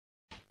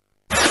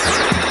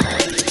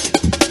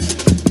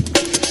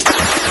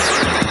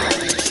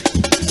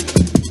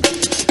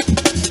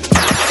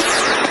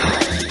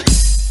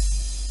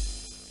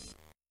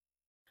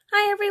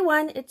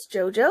everyone, it's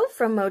JoJo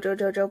from Mojo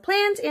Jojo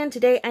Plans, and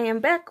today I am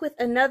back with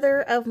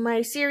another of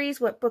my series,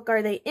 What Book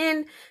Are They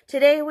In?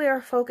 Today we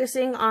are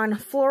focusing on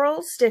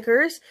floral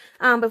stickers,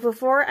 but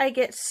before I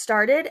get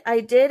started,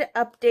 I did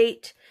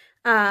update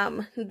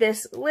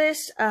this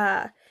list.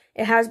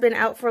 It has been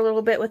out for a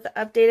little bit with the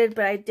updated,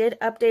 but I did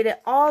update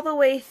it all the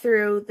way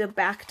through the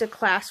back to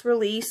class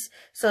release,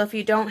 so if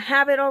you don't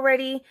have it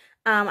already,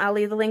 I'll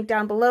leave the link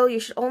down below. You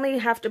should only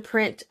have to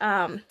print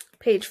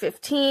page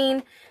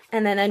 15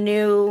 and then a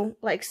new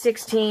like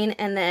 16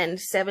 and then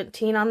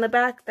 17 on the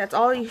back. That's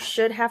all you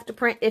should have to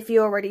print if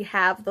you already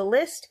have the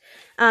list.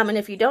 And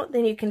if you don't,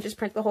 then you can just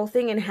print the whole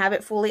thing and have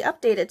it fully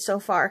updated so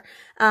far.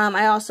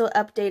 I also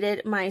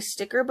updated my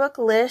sticker book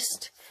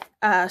list.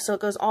 So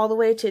it goes all the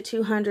way to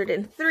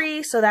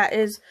 203. So that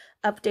is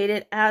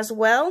updated as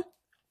well.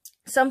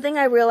 Something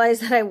I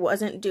realized that I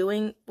wasn't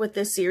doing with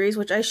this series,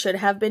 which I should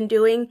have been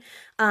doing,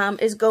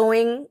 is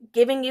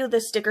giving you the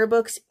sticker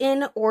books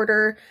in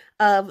order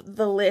of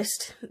the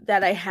list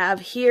that I have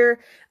here,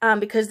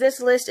 because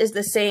this list is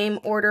the same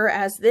order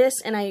as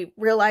this, and I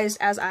realized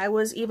as I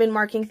was even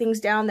marking things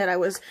down that I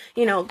was,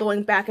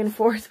 going back and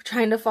forth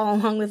trying to follow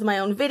along with my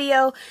own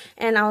video,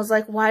 and I was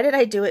like, why did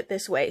I do it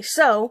this way?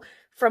 So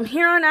from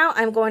here on out,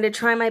 I'm going to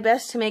try my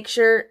best to make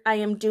sure I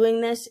am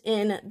doing this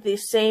in the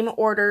same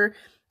order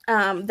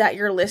that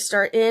your lists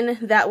are in.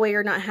 That way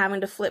you're not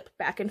having to flip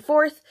back and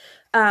forth.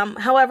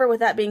 However,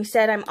 with that being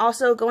said, I'm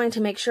also going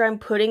to make sure I'm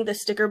putting the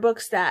sticker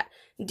books that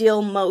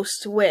deal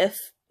most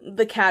with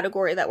the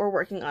category that we're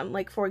working on.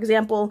 Like, for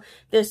example,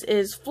 this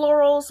is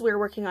florals. We're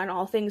working on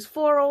all things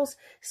florals.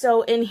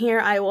 So in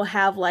here, I will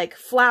have like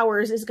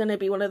flowers is going to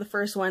be one of the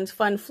first ones.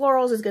 Fun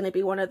florals is going to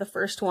be one of the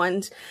first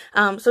ones.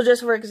 So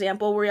just for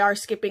example, we are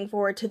skipping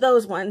forward to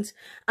those ones.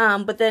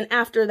 But then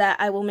after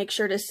that, I will make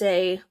sure to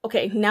say,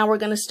 okay, now we're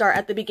going to start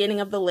at the beginning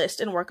of the list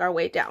and work our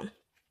way down.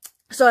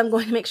 So I'm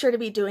going to make sure to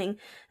be doing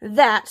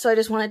that. So I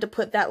just wanted to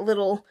put that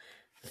little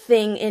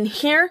thing in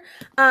here.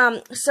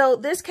 So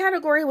this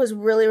category was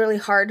really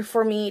hard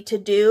for me to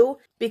do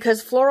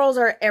because florals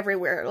are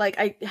everywhere. Like,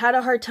 I had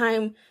a hard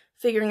time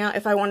figuring out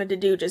if I wanted to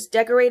do just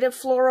decorative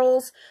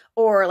florals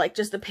or like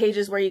just the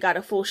pages where you got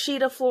a full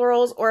sheet of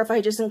florals, or if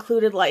I just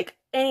included like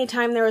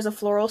anytime there was a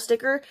floral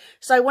sticker.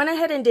 So I went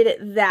ahead and did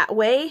it that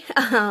way.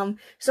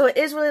 So it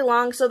is really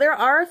long. So there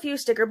are a few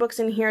sticker books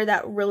in here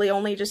that really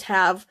only just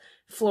have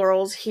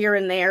florals here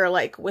and there,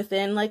 like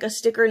within like a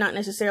sticker, not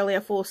necessarily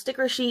a full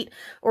sticker sheet,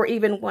 or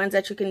even ones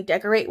that you can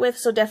decorate with.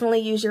 So definitely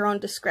use your own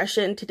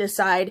discretion to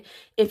decide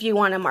if you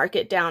want to mark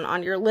it down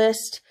on your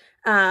list.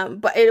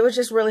 But it was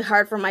just really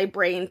hard for my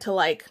brain to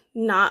like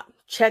not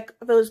check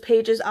those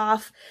pages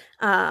off.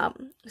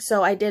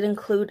 So I did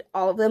include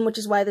all of them, which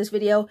is why this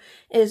video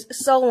is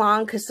so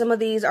long, because some of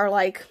these are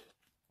like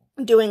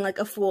doing like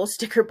a full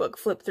sticker book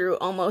flip through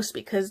almost,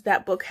 because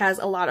that book has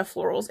a lot of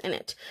florals in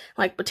it,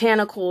 like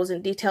botanicals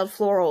and detailed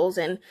florals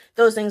and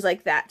those things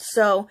like that.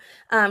 So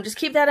just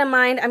keep that in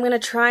mind. I'm going to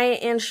try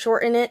and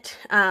shorten it,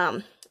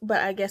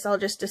 but I guess I'll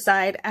just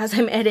decide as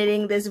I'm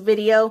editing this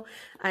video.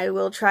 I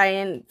will try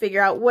and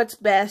figure out what's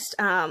best.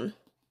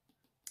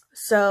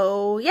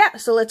 So yeah,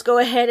 so let's go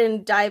ahead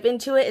and dive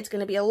into it. It's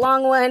going to be a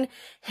long one.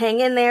 Hang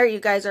in there.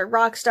 You guys are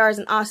rock stars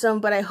and awesome,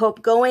 but I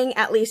hope going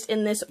at least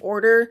in this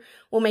order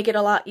will make it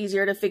a lot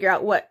easier to figure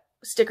out what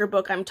sticker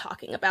book I'm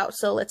talking about.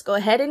 So let's go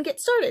ahead and get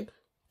started.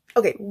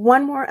 Okay,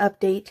 one more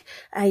update.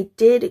 I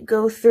did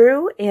go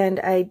through and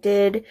I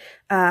did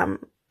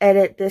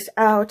edit this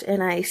out,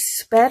 and I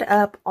sped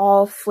up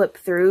all flip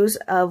throughs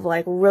of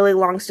like really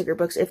long sticker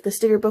books. If the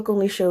sticker book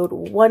only showed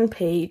one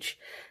page,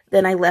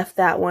 then I left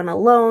that one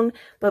alone,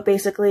 but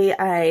basically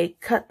I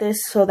cut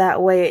this so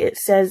that way it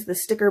says the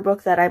sticker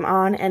book that I'm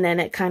on, and then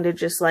it kind of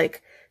just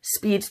like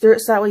speeds through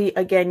it, so that way,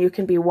 again, you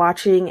can be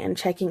watching and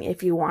checking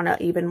if you want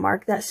to even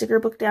mark that sticker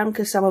book down,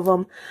 because some of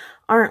them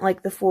aren't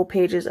like the full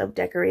pages of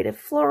decorative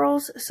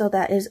florals, so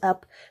that is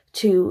up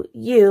to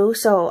you.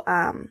 So,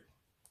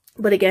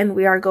 but again,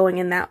 we are going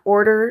in that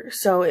order,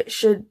 so it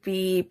should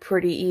be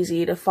pretty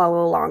easy to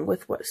follow along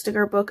with what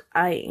sticker book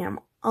I am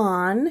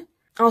on.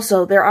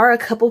 Also, there are a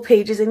couple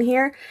pages in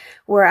here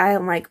where I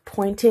am like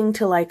pointing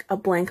to like a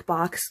blank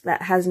box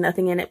that has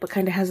nothing in it but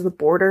kind of has the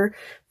border.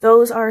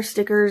 Those are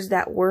stickers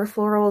that were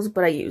florals,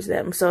 but I use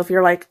them. So if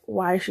you're like,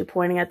 why is she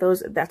pointing at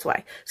those? That's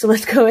why. So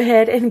let's go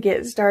ahead and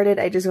get started.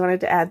 I just wanted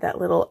to add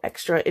that little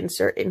extra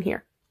insert in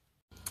here.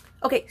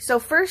 Okay, so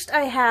first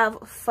I have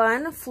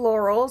Fun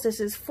Florals. This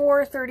is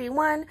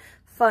 431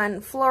 Fun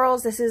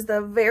Florals. This is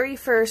the very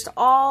first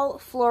all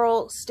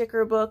floral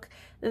sticker book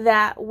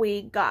that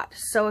we got.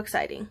 So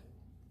exciting.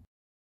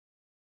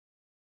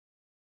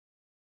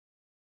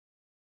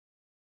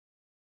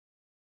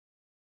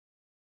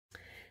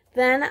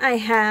 Then I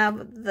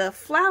have the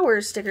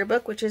Flowers sticker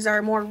book, which is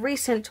our more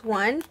recent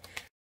one.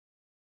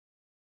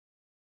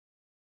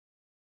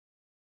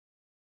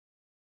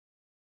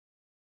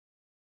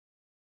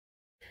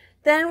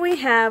 Then we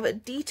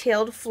have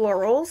Detailed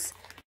Florals.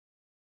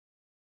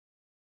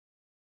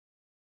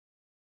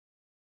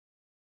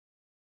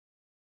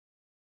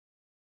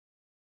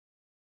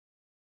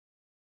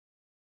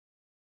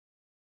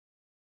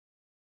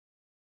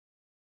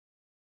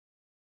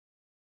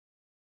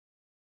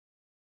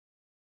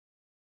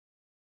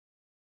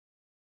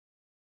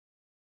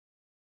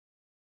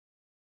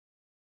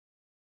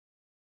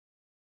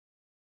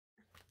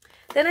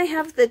 Then I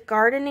have the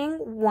Gardening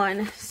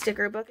 1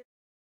 sticker book.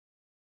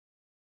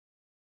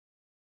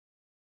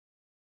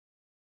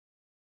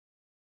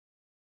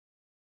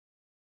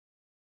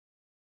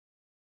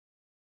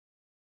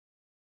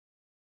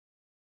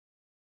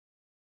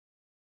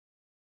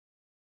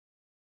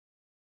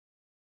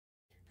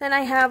 Then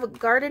I have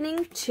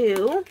Gardening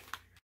 2.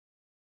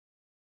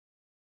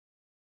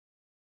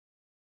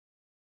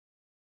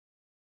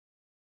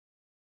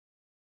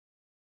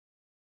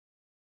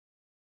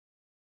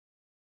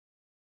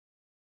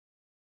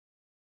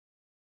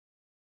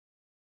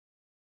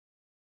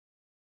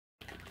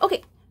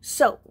 Okay,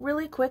 so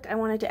really quick, I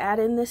wanted to add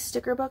in this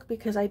sticker book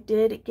because I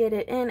did get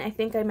it in. I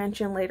think I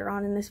mentioned later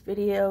on in this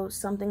video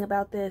something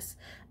about this.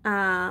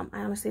 I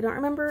honestly don't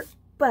remember,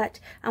 but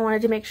I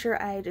wanted to make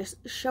sure I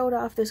just showed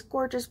off this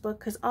gorgeous book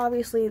because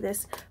obviously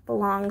this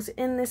belongs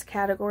in this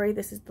category.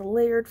 This is the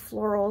Layered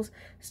Florals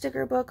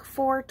sticker book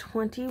for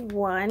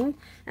 21.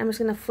 I'm just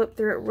going to flip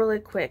through it really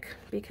quick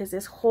because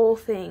this whole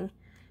thing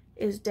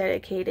is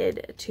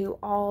dedicated to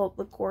all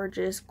the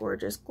gorgeous,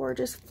 gorgeous,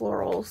 gorgeous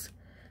florals.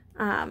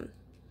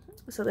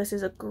 So this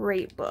is a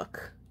great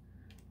book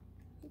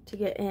to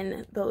get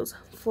in those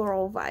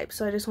floral vibes.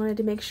 So I just wanted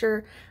to make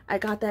sure I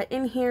got that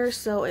in here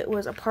so it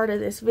was a part of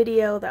this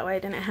video. That way I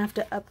didn't have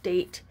to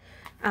update,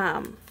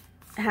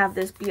 have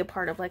this be a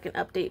part of like an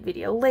update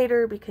video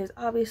later, because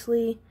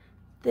obviously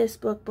this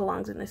book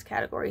belongs in this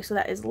category. So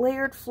that is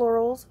Layered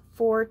Florals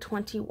for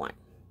 21.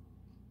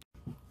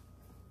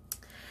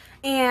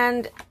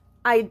 And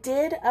I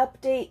did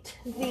update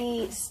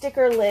the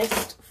sticker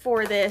list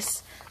for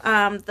this,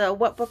 the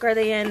What Book Are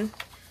They In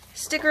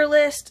sticker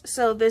list.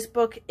 So this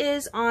book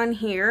is on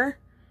here.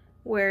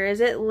 Where is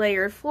it?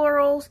 Layered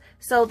Florals.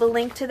 So the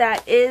link to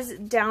that is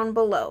down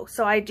below.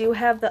 So I do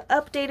have the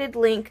updated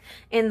link,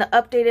 and the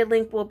updated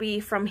link will be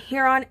from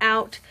here on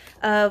out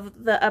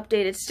of the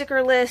updated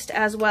sticker list,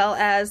 as well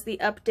as the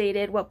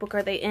updated What Book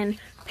Are They In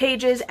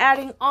pages,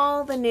 adding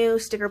all the new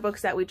sticker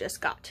books that we just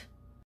got.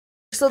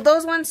 So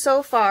those ones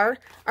so far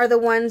are the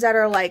ones that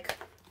are like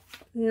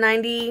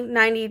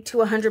 90 to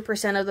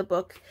 100% of the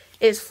book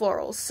is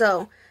florals.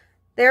 So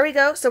there we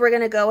go. So we're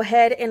going to go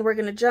ahead and we're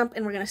going to jump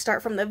and we're going to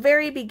start from the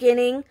very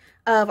beginning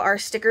of our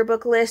sticker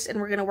book list,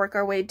 and we're going to work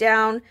our way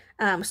down.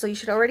 So you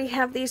should already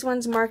have these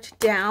ones marked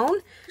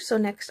down. So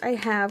next I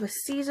have a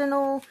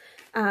seasonal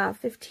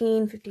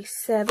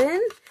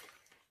 1557.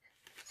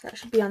 So that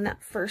should be on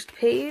that first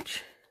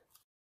page.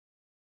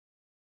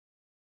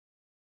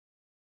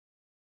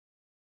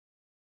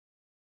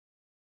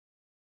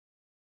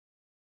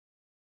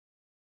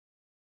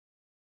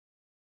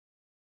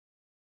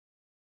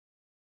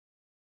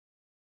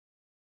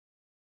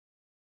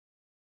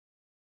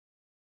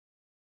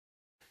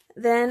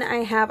 Then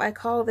I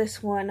call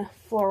this one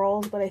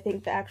Florals, but I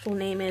think the actual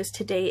name is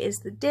Today is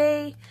the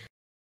Day.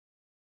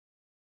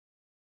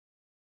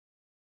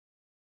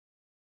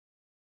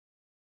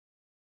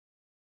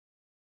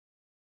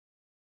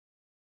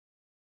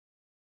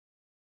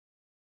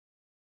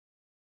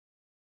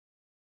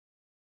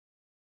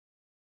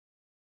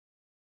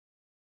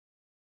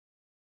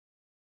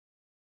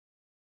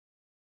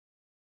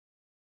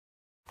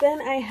 Then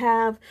I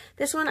have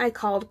this one I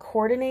called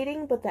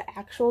Coordinating, but the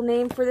actual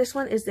name for this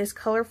one is This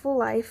Colorful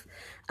Life.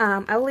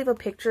 I will leave a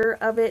picture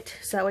of it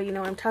so you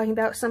know what I'm talking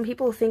about. Some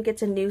people think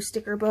it's a new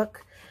sticker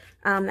book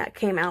that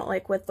came out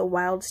like with the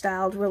Wild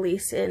Styled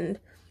release and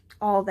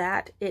all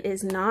that. It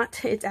is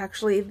not. It's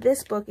actually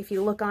this book. If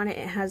you look on it,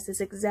 it has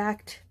this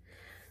exact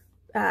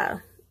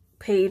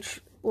page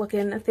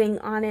looking thing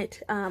on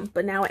it,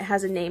 but now it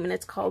has a name and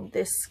it's called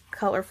This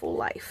Colorful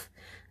Life.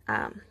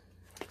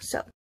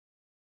 So.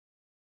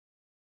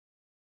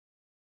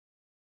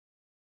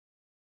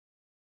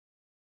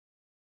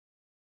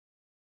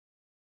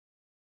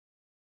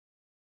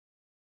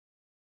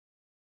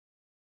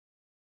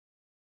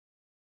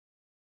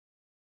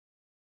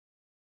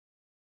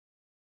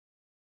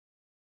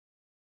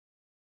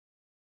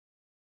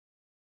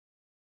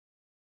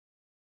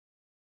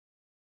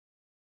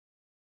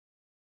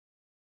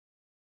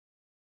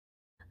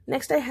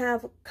 Next I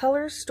have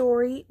Color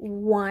Story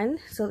 1.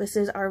 So this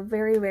is our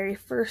very, very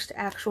first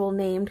actual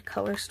named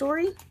color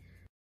story.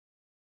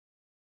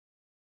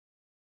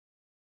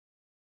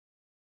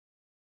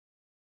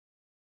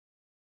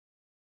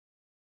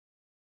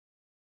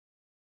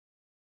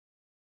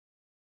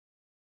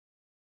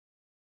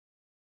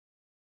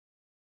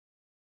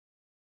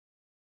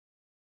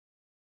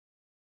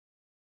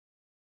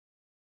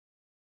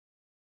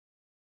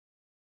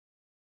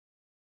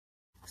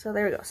 So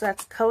there we go. So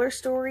that's Color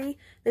Story.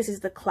 This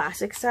is the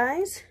classic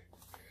size.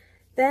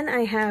 Then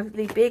I have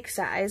the big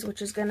size,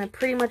 which is going to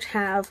pretty much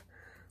have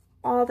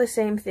all the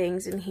same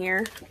things in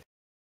here.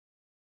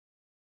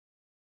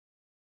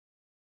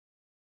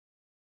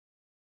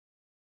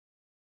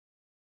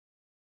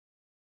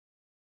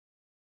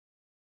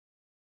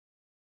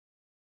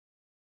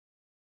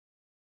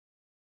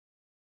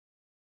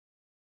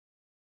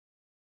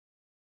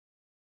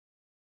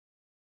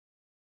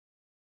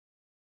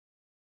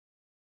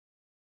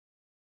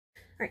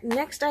 All right,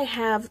 next I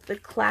have the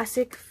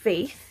Classic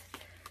Faith.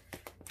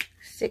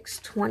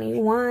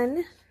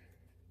 621.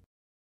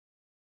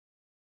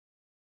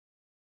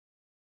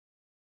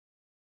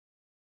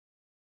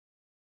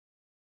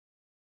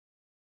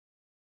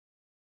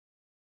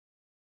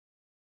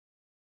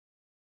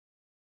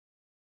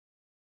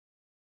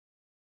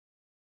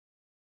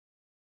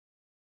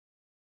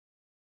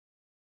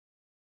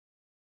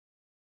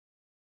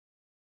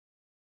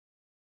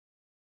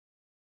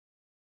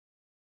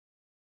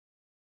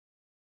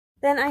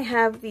 Then I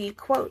have the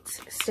quotes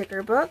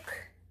sticker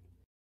book.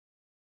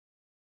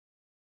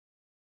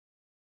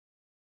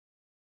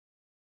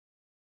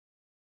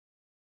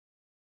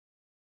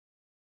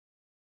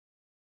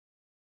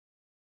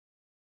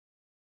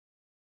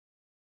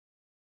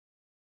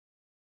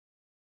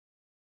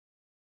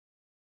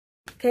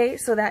 Okay,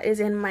 so that is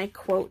in my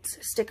quotes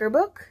sticker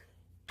book.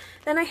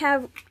 Then I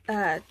have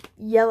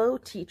Yellow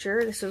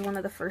Teacher. This was one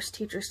of the first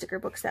teacher sticker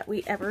books that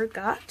we ever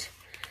got.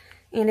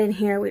 And in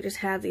here we just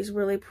have these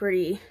really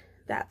pretty,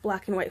 that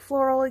black and white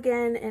floral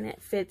again, and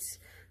it fits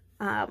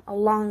a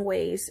long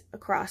ways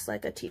across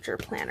like a teacher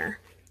planner.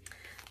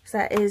 So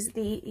that is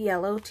the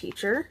Yellow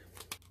Teacher.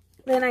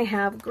 Then I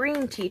have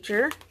Green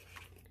Teacher,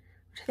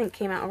 which I think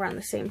came out around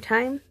the same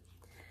time.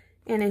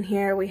 And in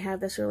here we have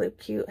this really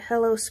cute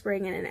Hello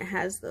Spring, and it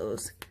has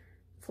those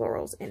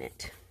florals in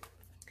it.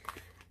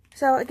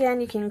 So again,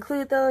 you can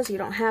include those, you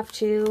don't have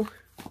to,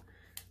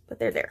 but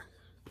they're there.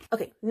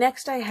 Okay,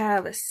 next I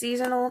have a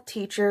Seasonal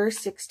Teacher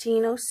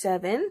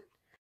 1607.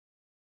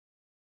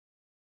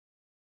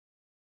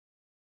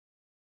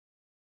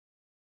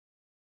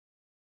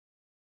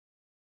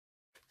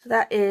 So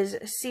that is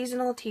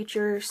Seasonal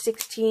Teacher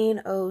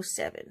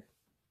 1607.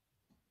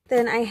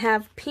 Then I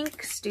have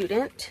Pink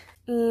Student,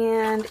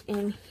 and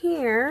in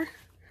here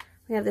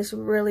we have this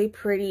really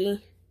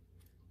pretty,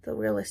 the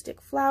realistic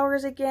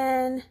flowers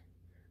again.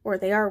 Or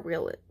they are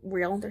real,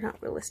 they're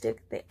not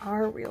realistic, they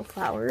are real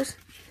flowers.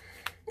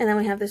 And then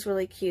we have this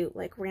really cute,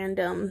 like,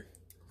 random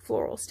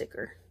floral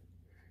sticker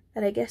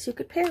that I guess you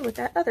could pair with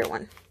that other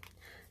one.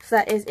 So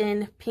that is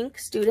in Pink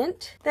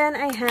Student. Then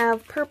I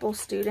have Purple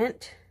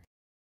Student.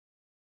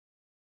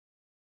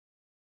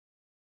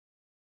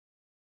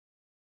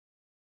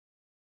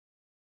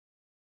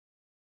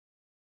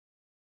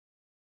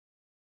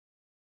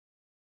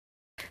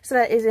 So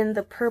that is in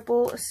the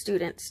Purple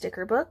Student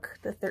sticker book,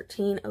 the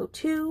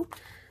 1302.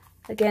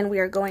 Again, we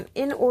are going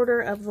in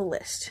order of the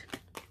list.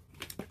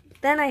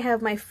 Then I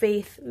have my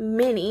Faith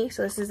Mini,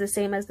 so this is the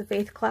same as the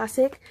Faith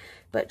Classic,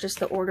 but just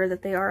the order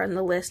that they are on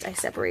the list, I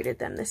separated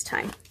them this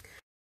time.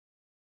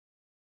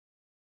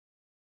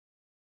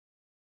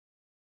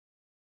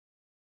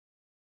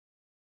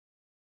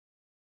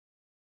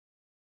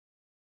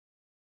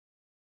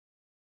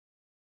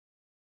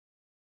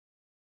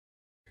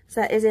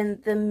 So that is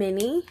in the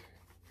mini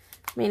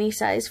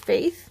size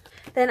Faith.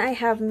 Then I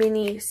have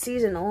Mini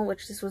Seasonal,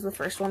 which this was the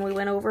first one we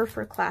went over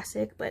for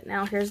Classic, but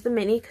now here's the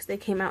Mini because they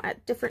came out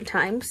at different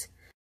times.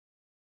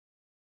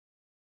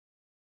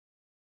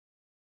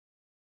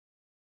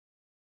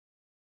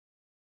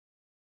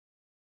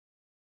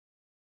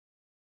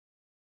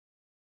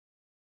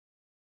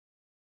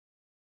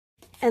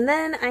 And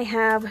then I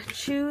have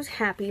Choose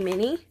Happy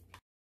Mini.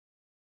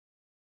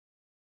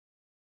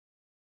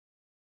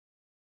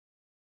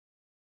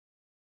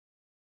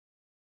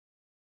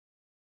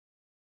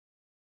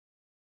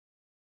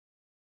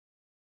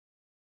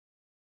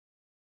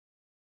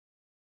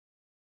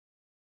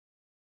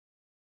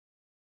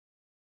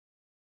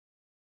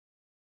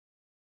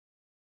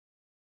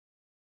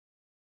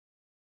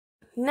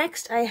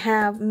 Next, I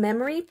have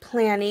Memory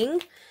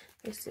Planning.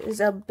 This is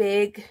a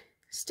big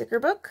sticker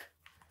book.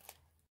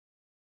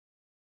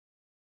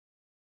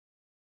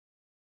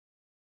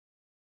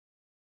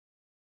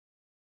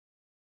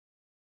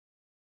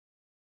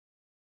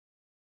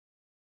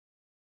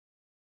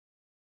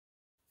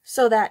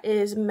 So that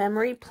is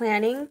Memory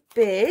Planning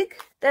Big.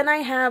 Then I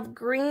have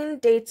green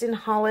dates and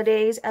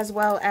holidays as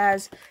well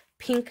as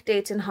pink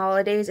dates and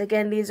holidays.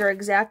 Again, these are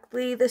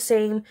exactly the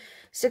same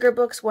sticker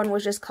books. One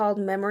was just called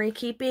Memory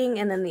Keeping,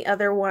 and then the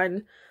other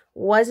one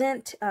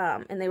wasn't,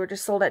 and they were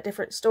just sold at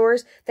different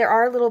stores. There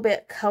are a little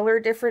bit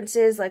color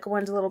differences, like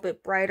one's a little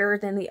bit brighter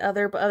than the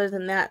other, but other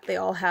than that, they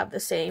all have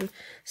the same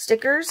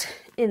stickers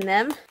in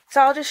them.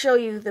 So I'll just show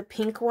you the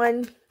pink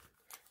one,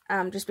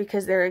 just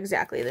because they're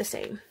exactly the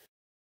same.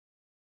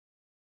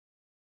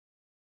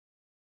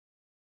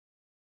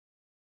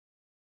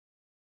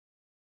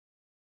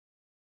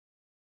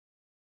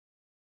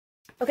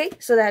 Okay,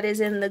 so that is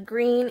in the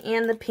green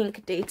and the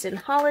pink dates and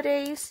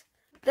holidays.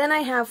 Then I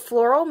have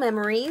Floral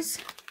Memories.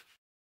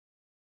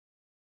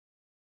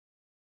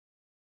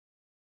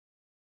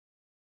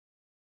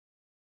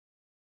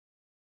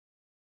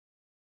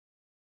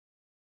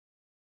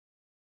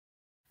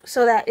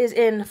 So that is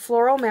in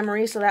Floral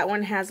Memories, so that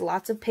one has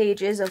lots of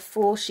pages of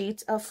full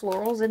sheets of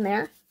florals in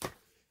there.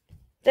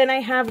 Then I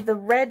have the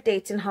red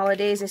dates and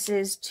holidays. This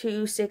is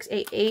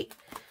 2688.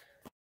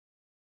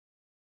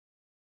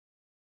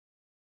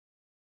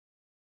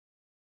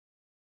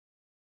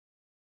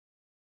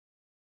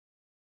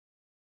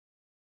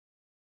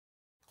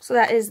 So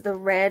that is the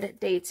red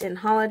dates and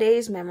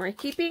holidays, memory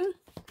keeping.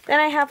 Then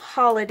I have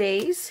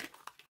holidays.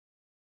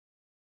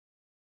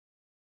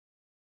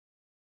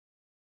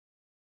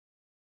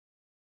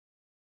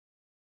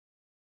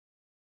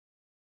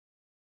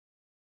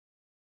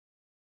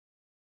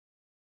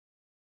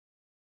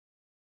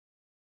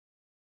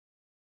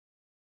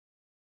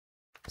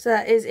 So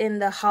that is in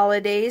the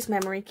holidays,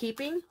 memory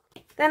keeping.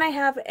 Then I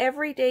have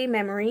everyday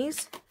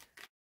memories.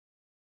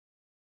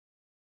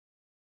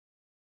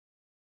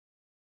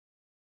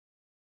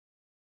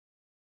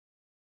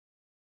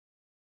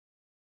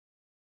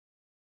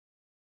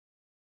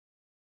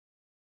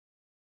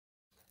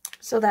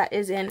 So that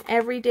is in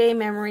everyday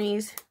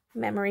memories,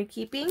 memory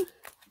keeping.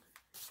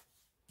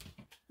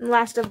 And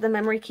last of the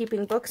memory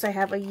keeping books, I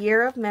have a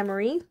year of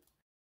memory.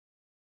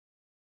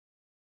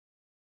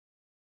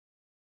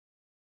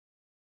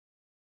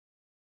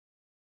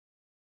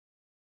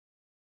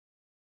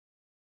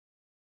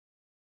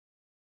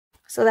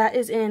 So that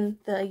is in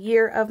the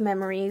year of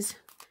memories,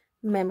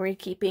 memory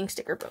keeping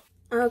sticker book.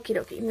 Okie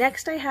dokie.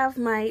 Next I have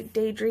my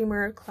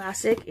Daydreamer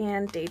Classic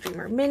and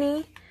Daydreamer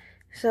Mini.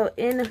 So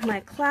in my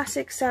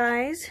classic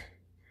size,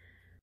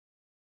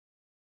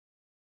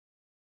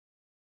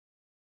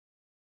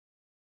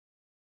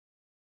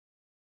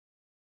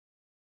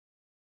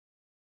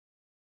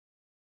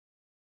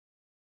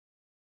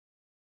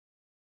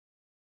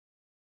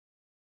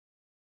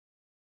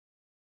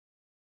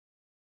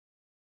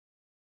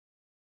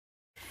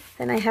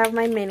 then I have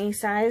my mini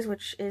size,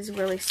 which is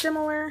really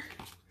similar.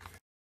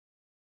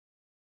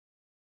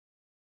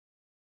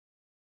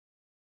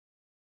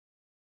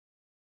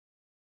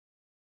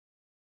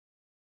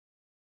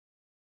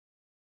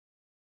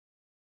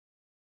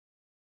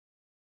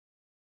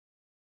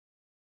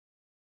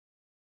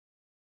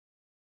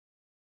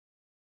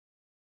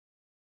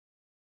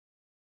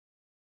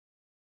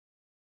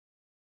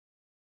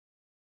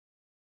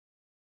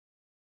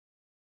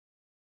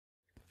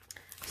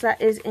 So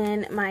that is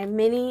in my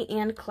mini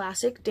and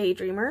classic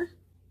Daydreamer.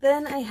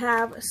 Then I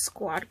have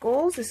Squad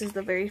Goals. This is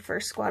the very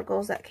first Squad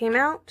Goals that came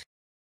out.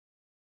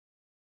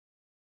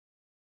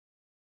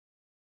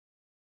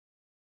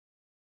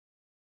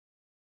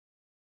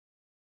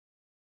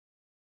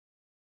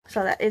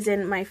 So that is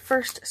in my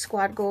first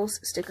Squad Goals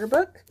sticker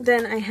book.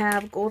 Then I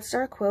have Gold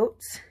Star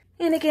Quotes.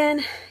 And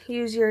again,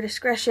 use your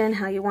discretion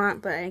how you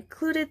want, but I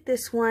included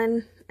this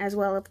one as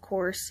well, of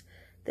course,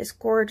 this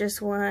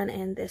gorgeous one,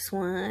 and this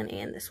one,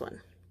 and this one.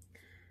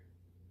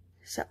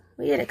 So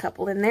we had a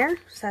couple in there.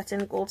 So that's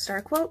in Gold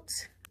Star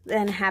Quotes.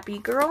 Then Happy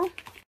Girl.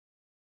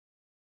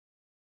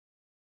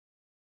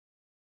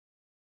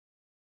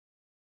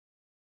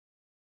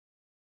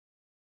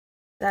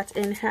 That's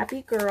in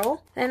Happy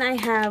Girl. Then I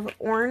have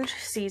Orange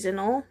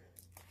Seasonal,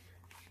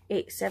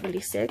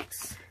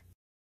 876.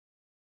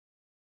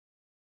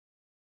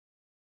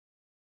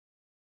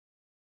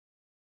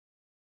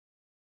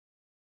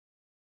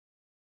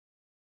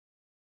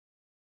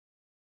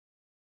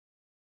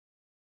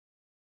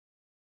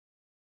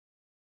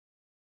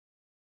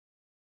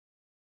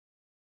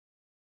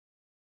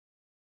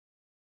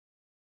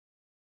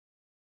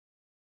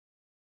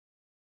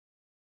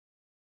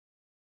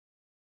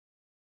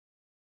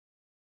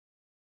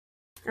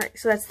 Alright,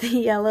 so that's the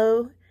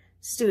yellow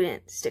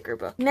student sticker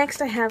book.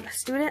 Next I have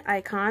Student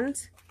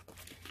Icons.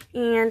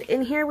 And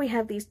in here we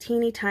have these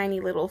teeny tiny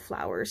little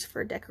flowers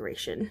for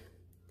decoration.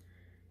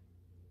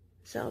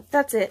 So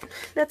that's it.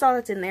 That's all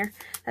that's in there.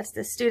 That's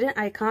the Student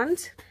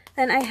Icons.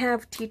 Then I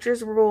have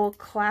Teacher's Rule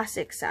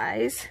Classic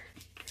Size.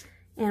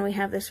 And we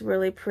have this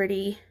really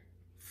pretty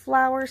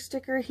flower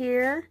sticker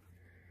here.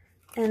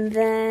 And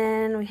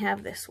then we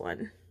have this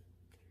one.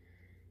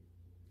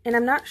 And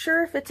I'm not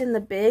sure if it's in the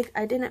big.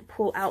 I didn't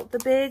pull out the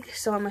big,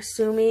 so I'm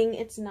assuming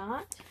it's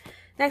not.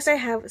 Next I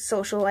have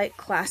Socialite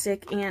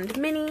Classic and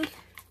Mini.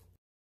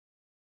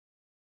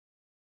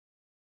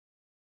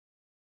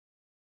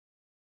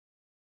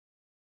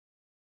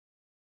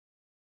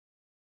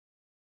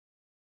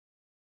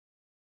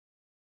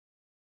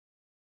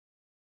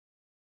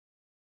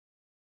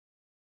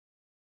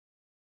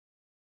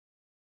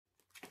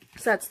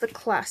 So that's the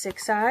classic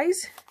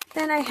size.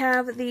 Then I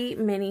have the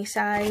mini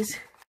size.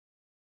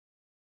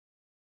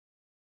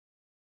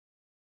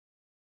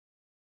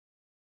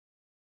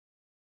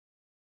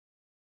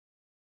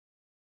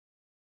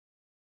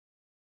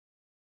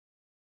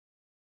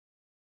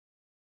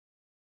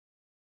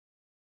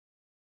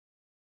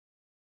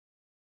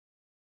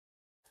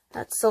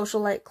 That's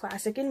Socialite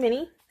Classic and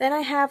Mini. Then I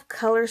have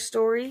Color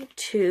Story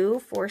 2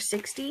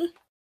 460.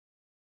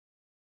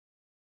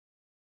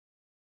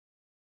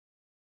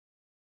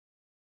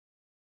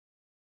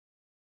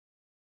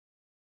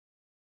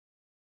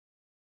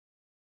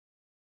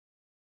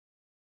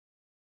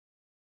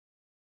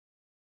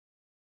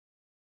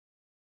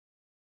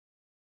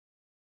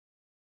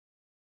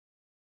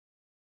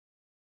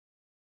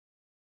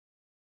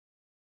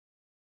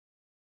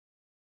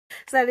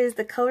 So that is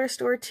the Color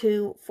Store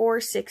 2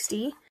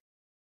 460.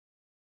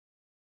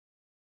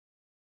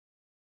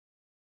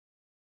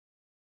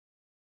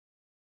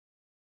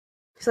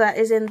 So that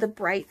is in the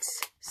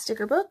Brights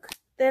sticker book.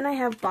 Then I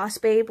have Boss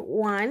Babe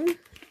 1,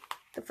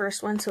 the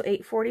first one, so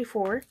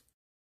 844.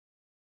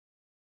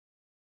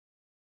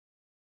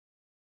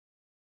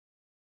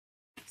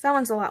 So that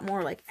one's a lot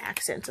more like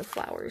accents of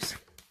flowers.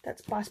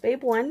 That's Boss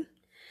Babe 1.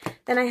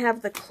 Then I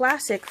have the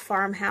classic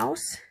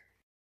Farmhouse.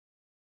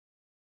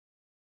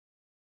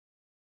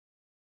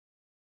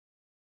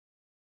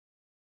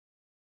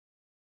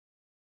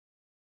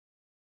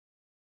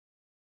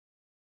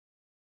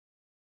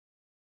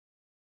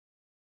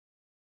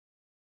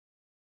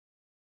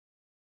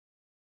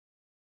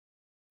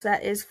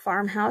 That is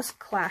Farmhouse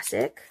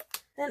Classic.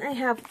 Then I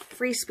have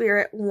Free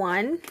Spirit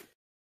 1.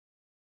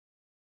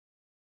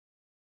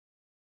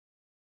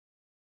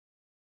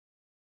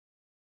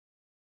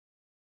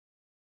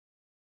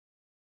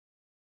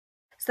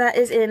 So that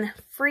is in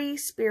Free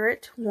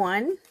Spirit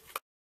 1.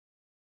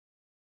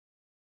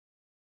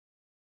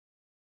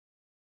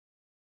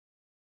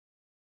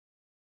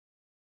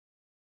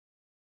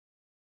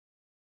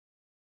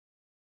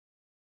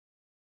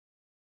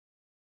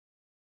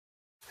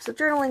 So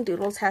Journaling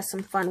Doodles has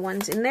some fun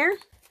ones in there.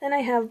 Then I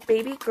have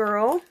Baby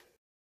Girl.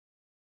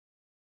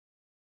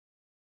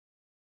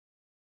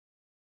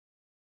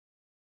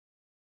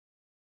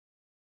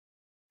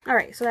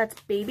 Alright, so that's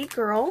Baby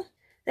Girl.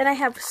 Then I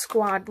have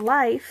Squad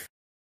Life.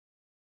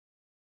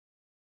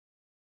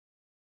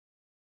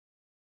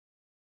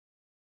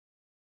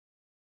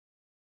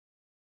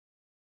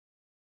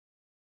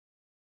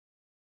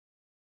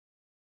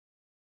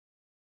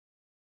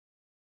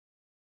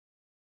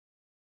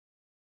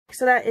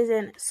 So that is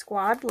in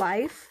Squad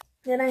Life.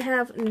 Then I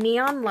have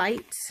Neon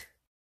Lights.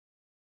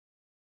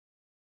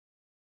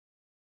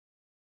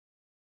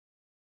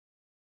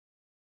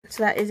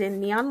 So that is in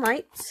Neon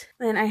Lights.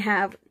 Then I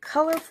have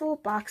Colorful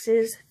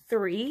Boxes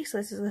 3. So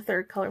this is the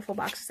third Colorful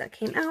Boxes that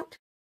came out.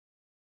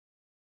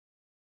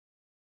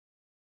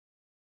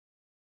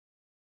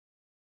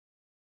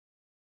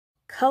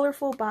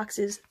 Colorful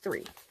Boxes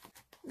 3.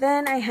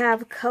 Then I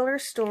have Color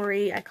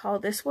Story. I call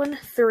this one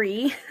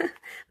 3,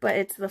 but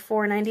it's the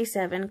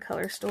 $4.97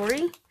 Color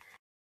Story.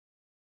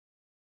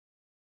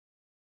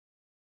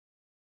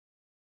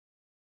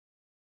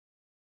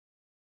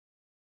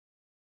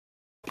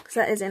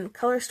 So that is in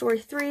Color Story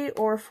 3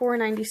 or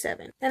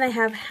 $4.97. Then I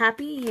have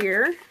Happy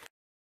Year.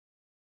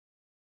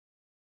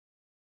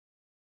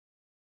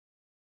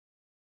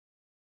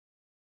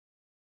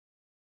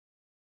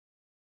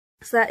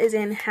 So that is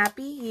in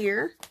Happy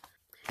Year.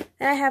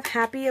 Then I have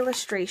Happy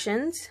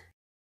Illustrations.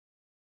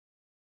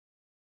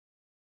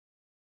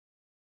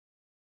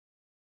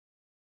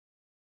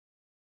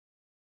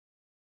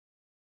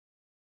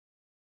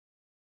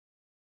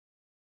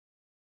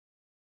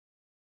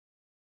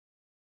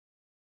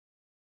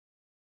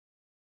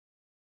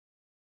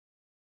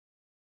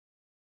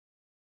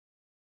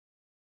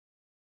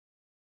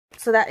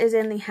 So that is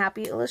in the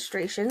Happy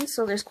Illustrations.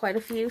 So there's quite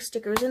a few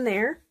stickers in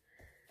there.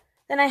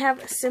 Then I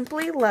have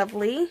Simply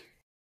Lovely.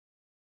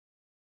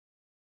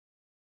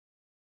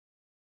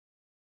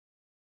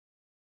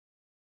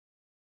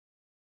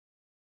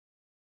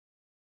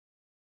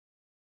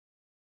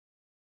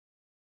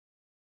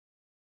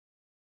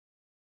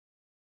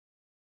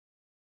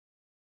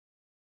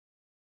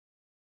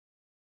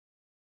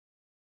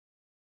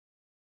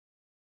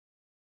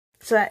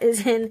 So that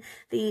is in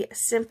the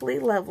Simply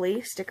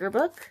Lovely sticker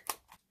book.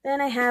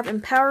 Then I have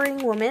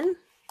Empowering Woman.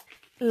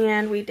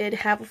 And we did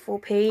have a full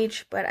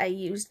page, but I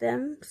used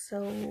them,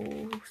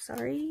 so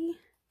sorry.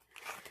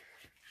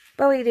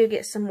 But we do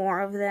get some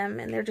more of them,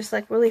 and they're just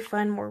like really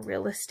fun, more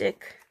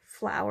realistic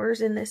flowers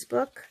in this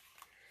book.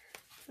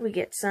 We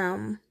get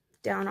some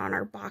down on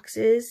our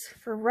boxes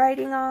for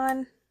writing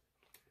on.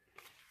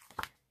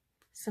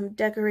 Some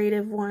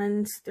decorative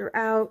ones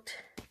throughout.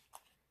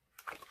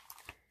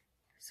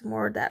 Some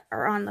more that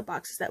are on the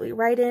boxes that we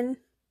write in.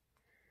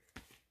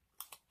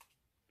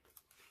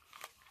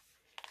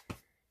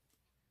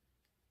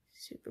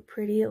 Super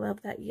pretty. I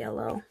love that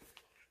yellow.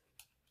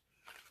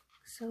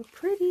 So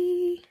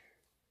pretty.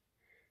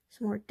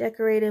 Some more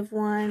decorative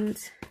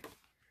ones.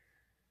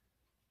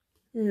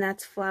 And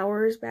that's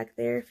flowers back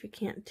there if you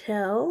can't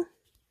tell.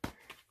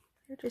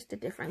 They're just a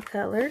different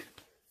color.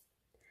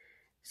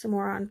 Some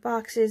more on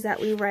boxes that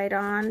we write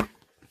on.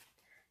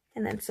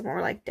 And then some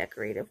more like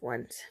decorative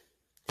ones.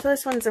 So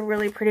this one's a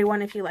really pretty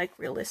one if you like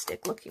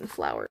realistic looking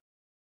flowers.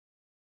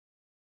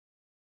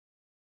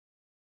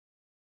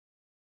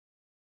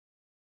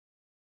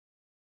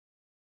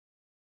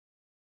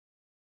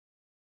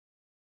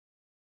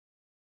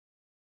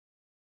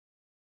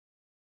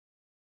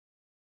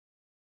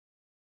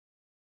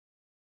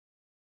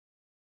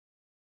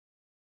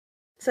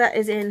 So that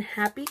is in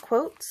Happy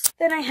Quotes.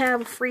 Then I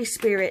have Free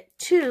Spirit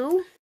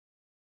 2.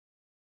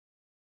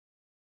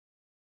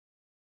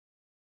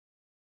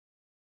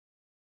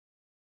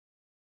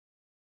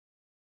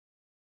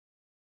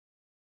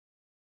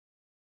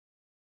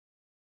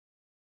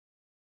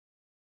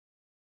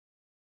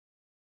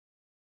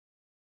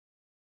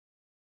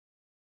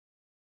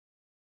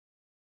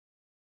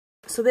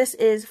 So this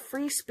is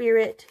Free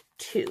Spirit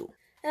 2.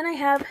 Then I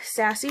have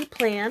Sassy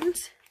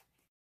Plans.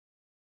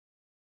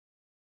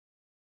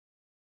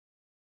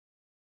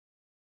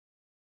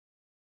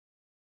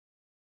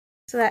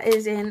 So that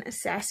is in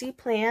Sassy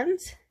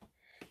Plans.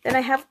 Then I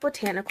have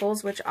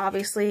Botanicals, which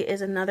obviously is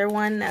another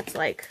one that's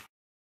like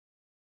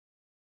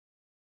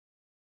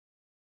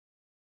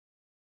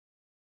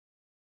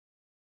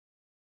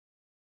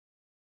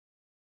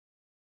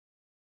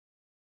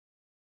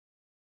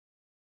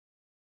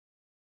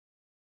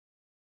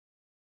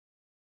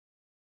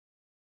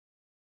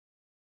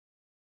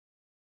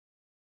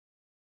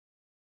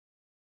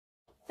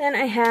Then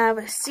I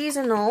have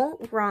Seasonal,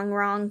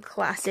 Wrong,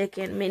 Classic,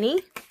 and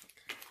Mini.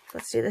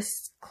 Let's do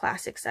this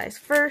classic size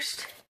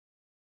first.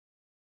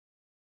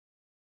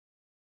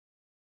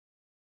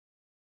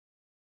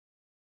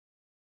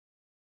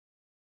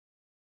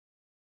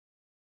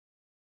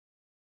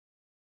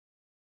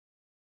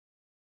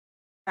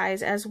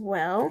 Size as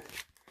well.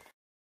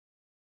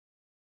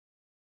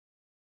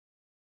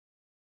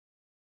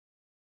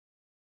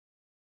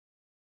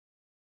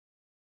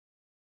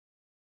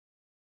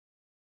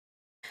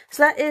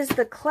 So that is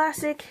the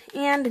classic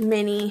and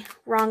mini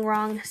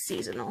Wrong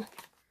seasonal.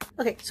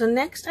 Okay, so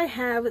next I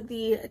have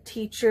the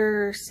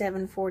Teacher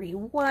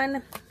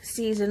 741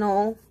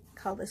 seasonal.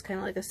 Call this kind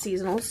of like a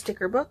seasonal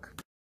sticker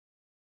book.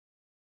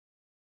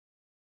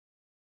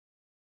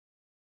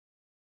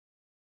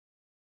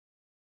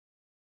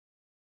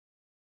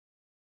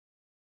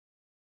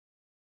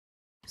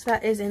 So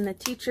that is in the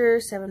Teacher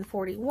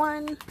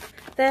 741.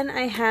 Then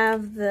I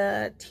have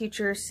the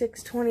Teacher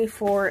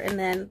 624 and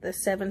then the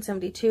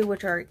 772,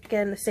 which are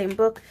again the same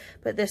book,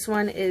 but this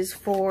one is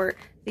for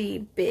the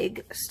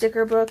big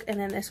sticker book and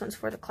then this one's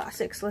for the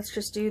classic. So let's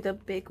just do the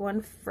big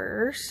one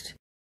first.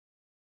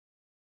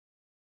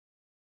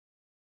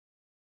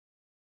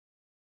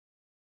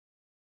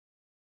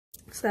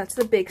 So that's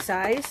the big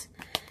size.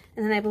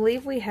 And then I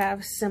believe we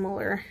have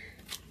similar.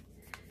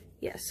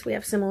 Yes, we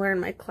have similar in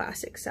my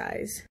classic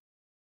size.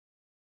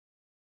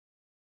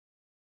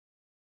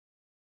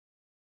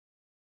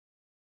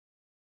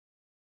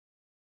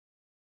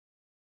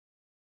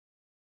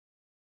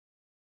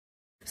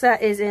 So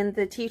that is in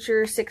the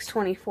Teacher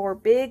 624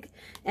 big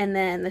and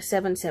then the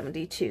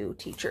 772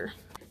 Teacher.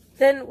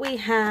 Then we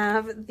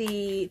have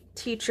the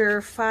Teacher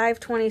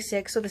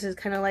 526. So this is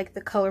kind of like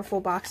the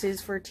colorful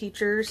boxes for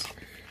teachers.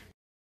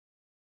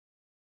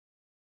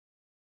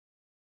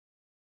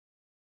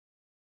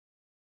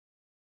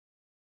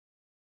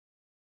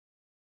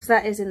 So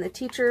that is in the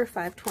Teacher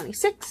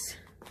 526.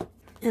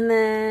 And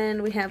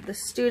then we have the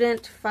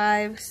Student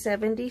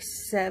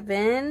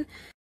 577.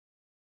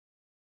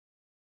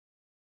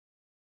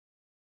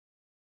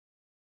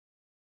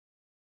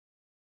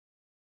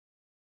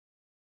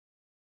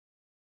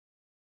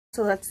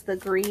 So that's the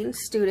green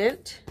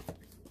student.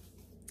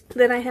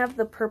 Then I have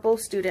the purple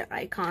student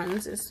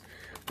icons is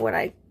what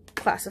I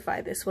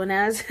classify this one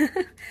as.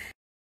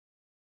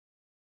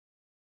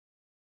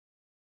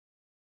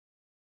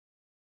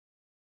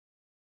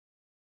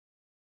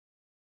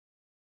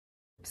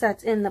 So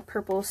that's in the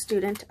purple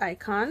student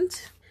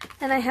icons.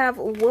 And I have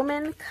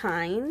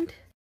Womankind.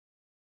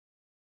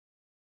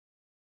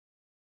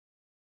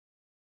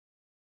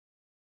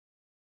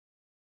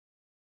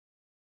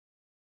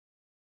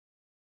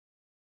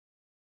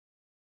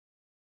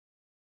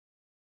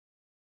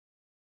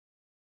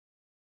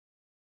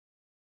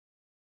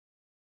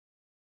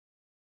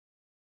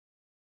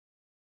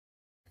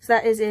 So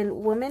that is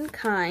in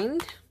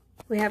Womankind.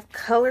 We have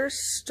Color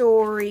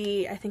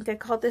Story. I think I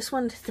called this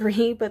one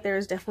 3, but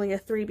there's definitely a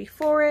 3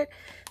 before it.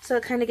 So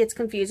it kind of gets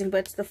confusing, but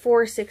it's the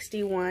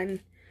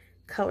 461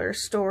 Color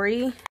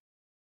Story.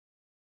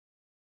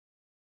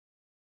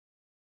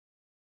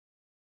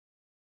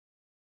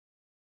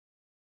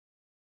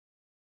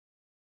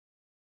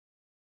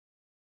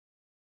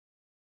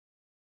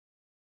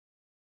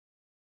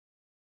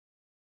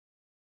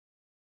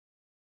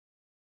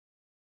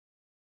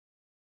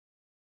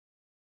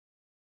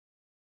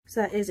 So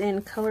that is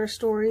in Color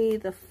Story,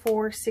 the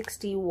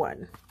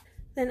 461.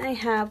 Then I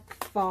have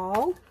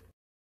Fall.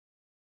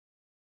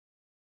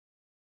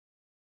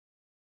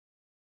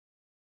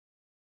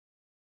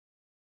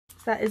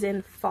 So that is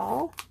in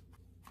Fall.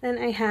 Then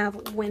I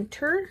have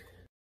Winter.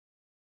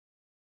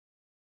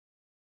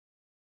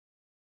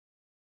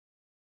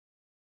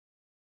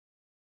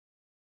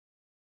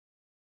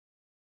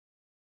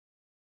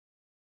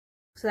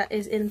 So that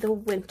is in the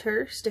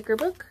Winter sticker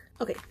book.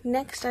 Okay,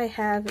 next I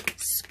have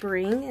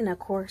Spring, and of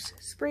course,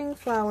 spring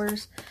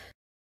flowers.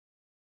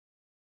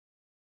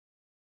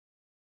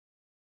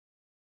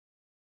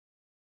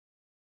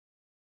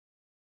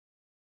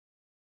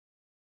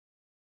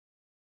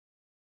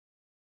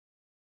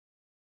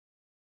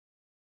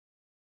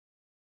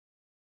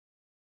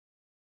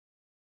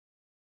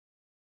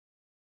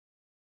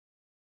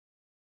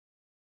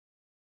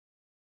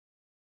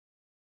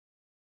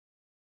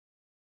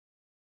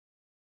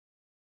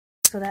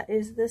 So that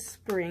is the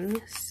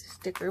spring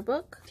sticker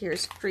book.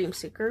 Here's Dream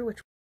Seeker, which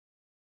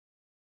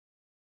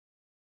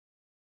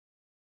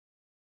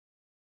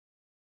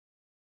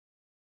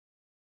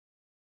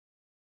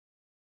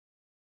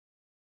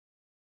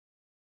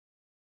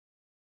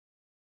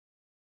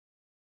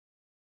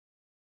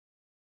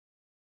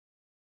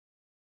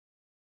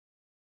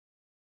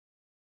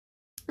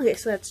Okay,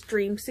 so that's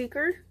Dream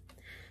Seeker.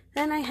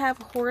 Then I have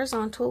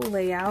Horizontal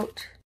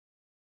Layout.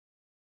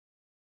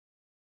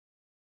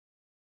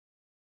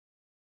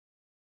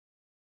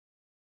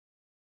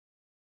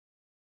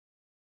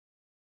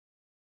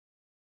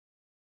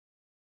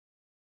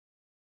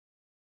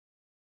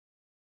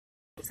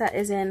 So that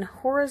is in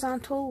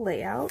Horizontal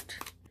Layout.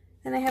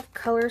 Then I have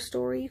Color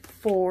Story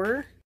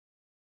 4.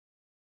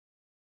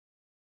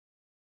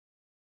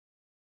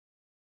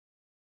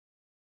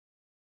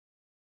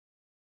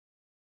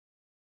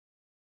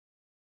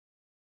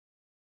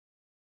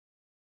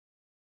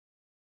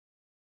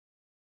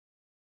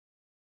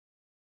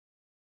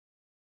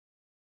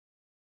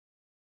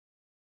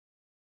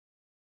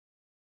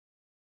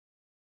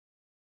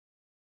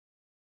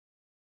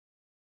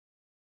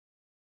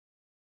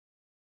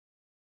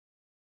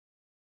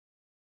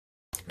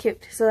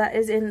 Cute. So that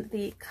is in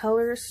the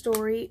Color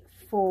Story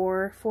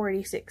 4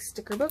 486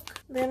 sticker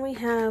book. Then we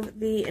have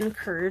the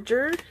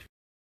Encourager.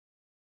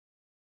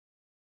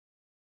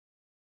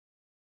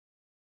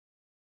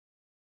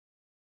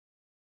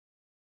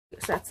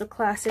 So that's the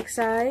classic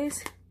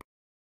size.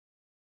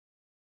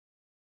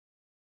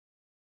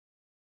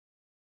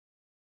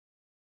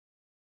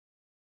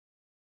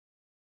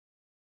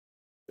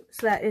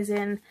 So that is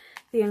in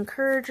the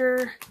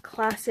Encourager,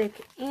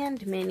 Classic,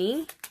 and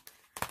Mini.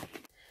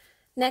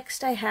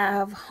 Next I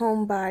have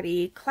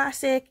Homebody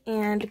Classic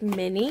and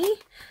Mini.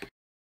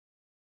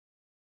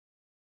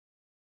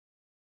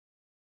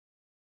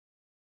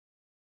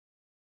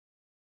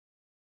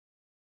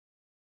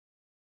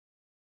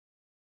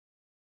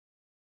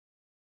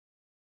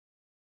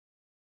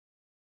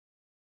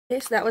 Okay,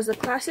 so that was the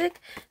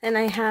Classic. Then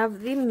I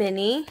have the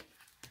Mini.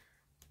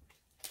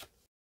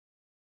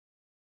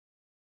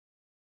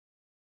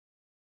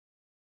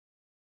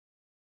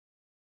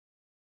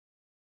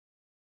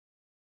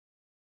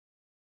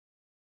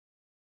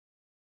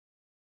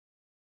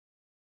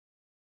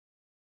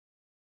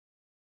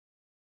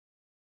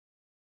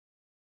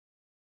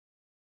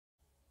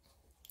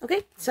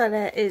 Okay, so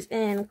that is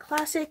in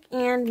Classic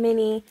and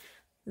Mini,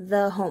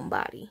 the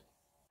Homebody.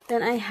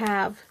 Then I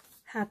have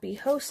Happy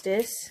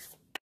Hostess.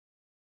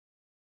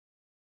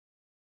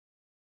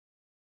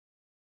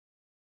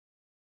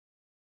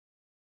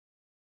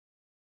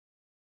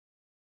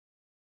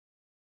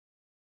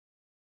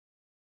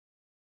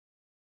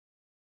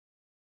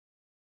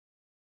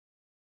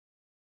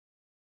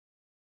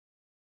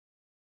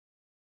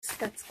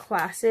 That's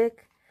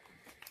Classic.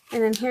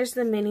 And then here's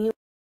the Mini.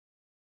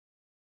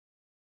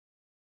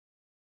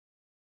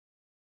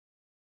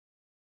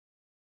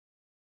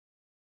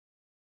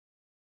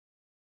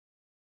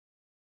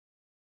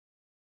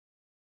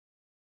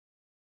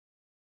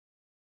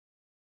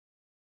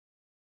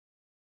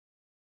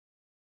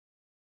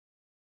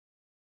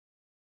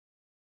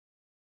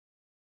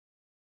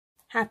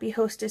 Happy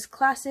Hostess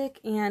Classic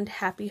and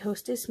Happy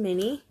Hostess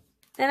Mini.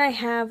 Then I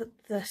have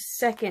the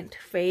second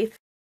Faith.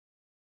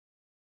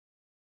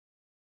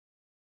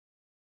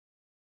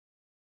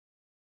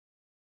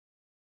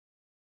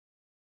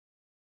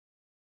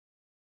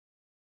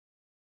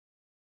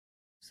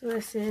 So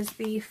this is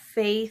the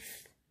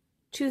Faith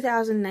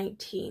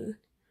 2019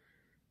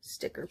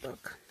 sticker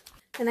book.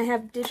 Then I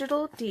have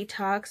Digital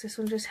Detox. This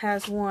one just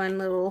has one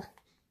little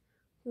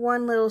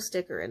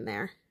sticker in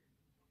there.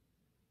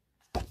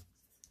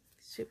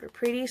 Super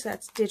pretty. So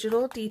that's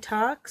Digital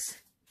Detox.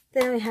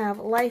 Then we have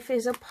Life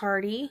is a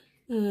Party.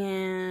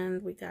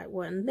 And we got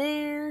one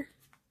there.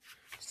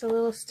 Just a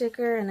little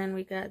sticker. And then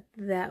we got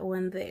that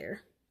one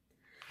there.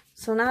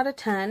 So not a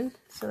ton.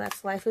 So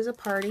that's Life is a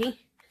Party.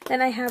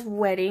 Then I have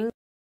Wedding.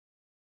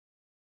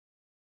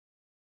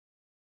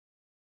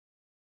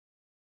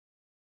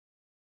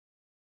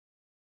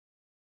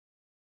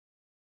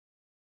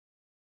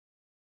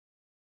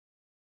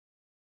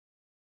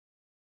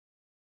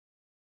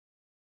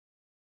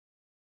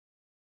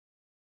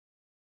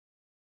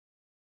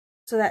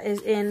 So that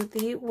is in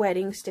the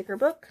Wedding sticker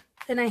book.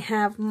 Then I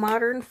have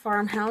Modern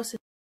Farmhouse.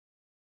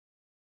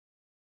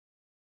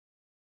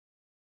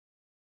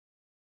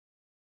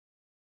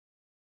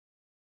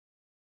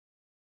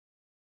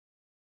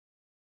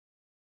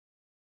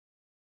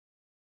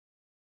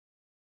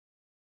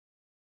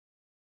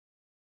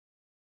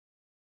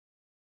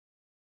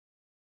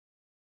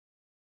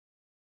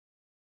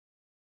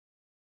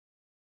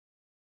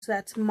 So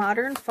that's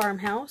Modern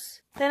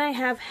Farmhouse. Then I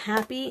have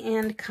Happy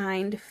and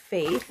Kind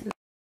Faith.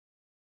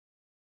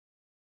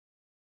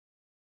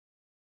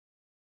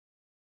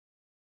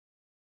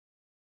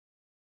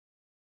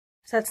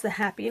 So that's the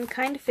Happy and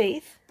Kind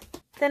Faith.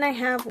 Then I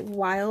have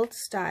Wild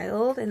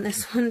Styled, and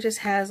this one just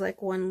has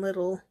like one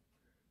little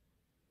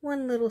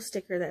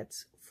sticker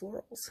that's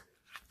florals.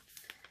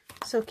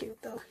 So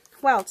cute though.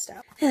 Wild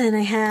Style. And then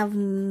I have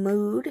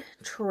Mood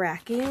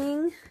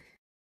Tracking.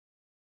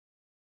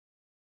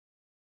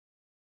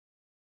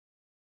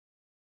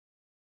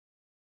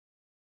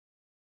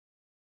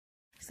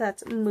 So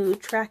that's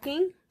Mood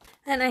Tracking.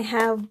 And I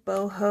have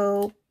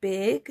Boho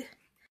Big.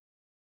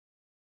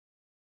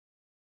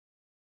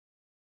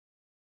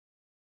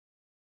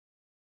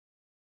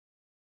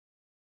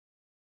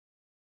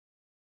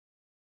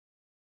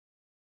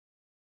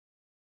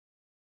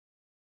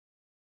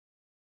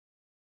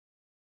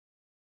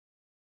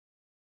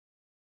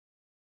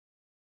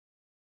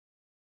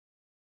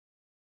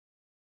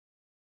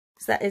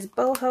 So that is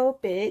Boho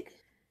Big.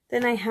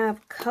 Then I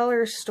have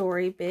Color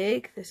Story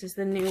Big. This is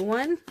the new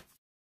one.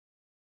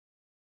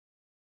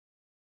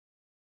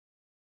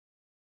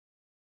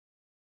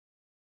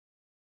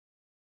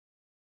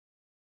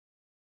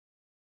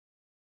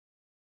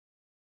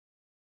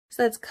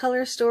 So that's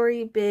Color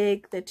Story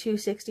Big, the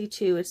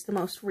 262. It's the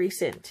most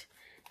recent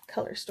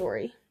Color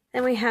Story.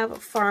 Then we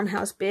have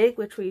Farmhouse Big,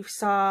 which we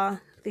saw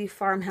the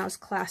Farmhouse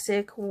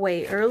Classic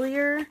way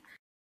earlier.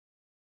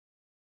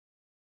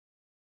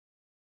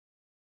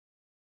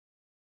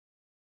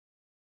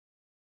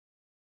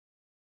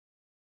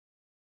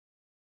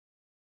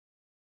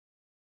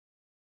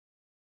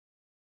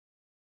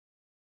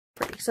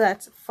 So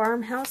that's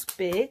Farmhouse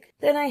Big.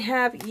 Then I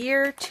have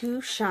Year to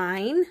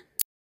Shine.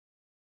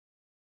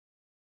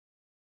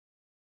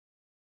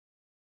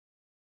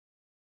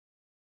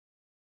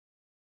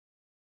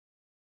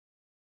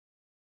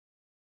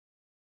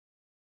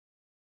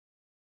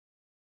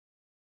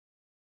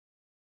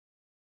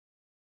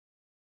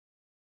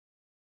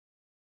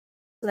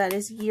 So that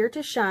is Year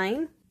to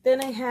Shine.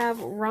 Then I have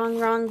Wrong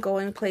Wrong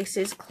Going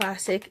Places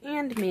Classic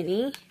and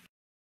Mini.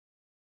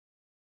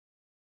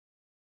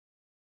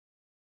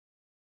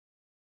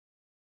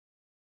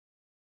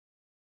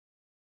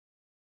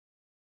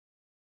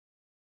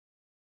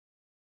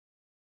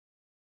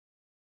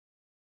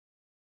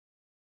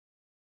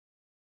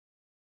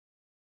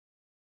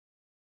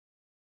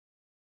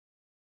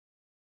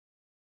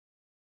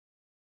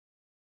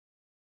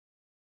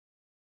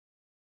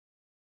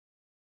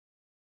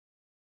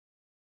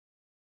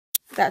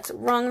 That's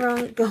Wrong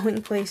Wrong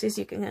Going Places.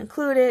 You can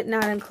include it,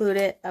 not include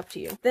it, up to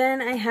you.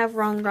 Then I have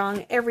Wrong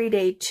Wrong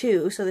Everyday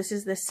 2. So this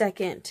is the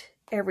second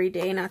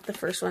Everyday, not the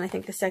first one. I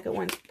think the second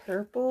one's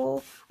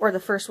purple, or the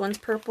first one's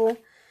purple.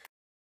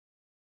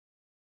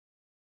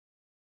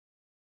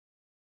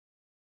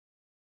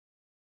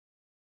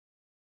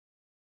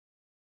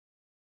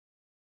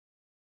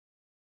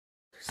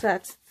 So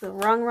that's the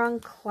Wrong Wrong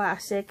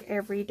Classic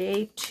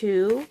Everyday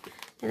 2.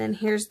 And then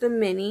here's the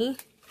mini.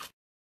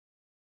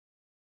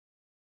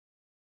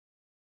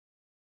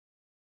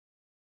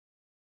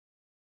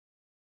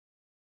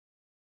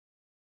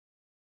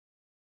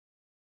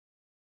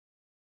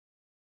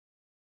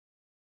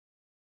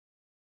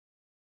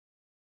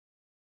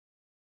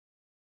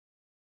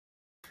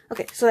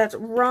 Okay, so that's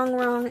Wrong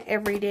Wrong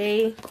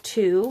Everyday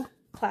 2,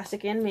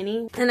 Classic and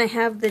Mini. And I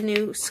have the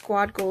new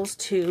Squad Goals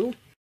 2.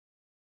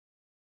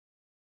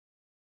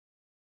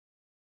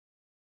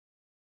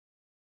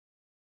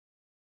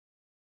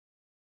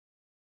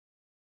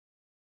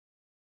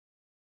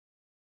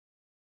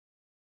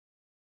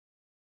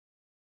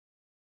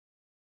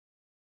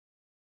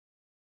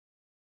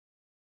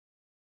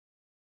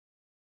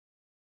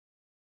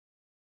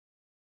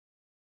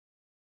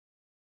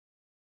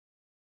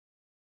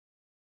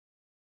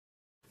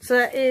 So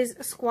that is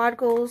Squad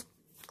Goals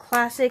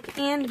Classic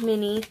and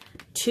Mini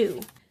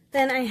 2.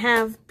 Then I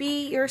have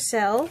Be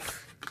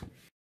Yourself.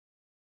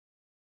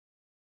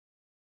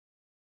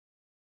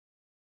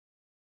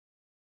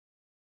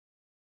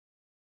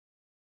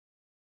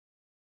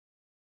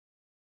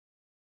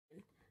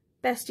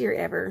 Best year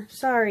ever.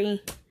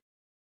 Sorry.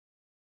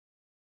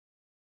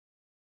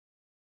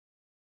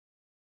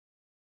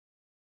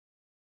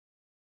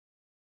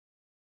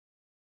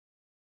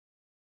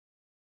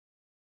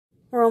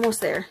 We're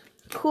almost there.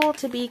 Cool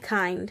to be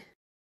kind.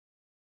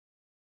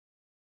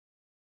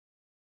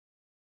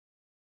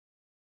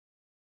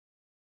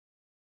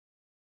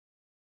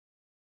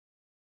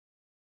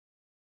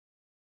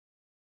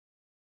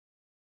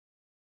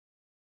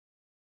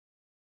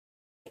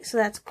 So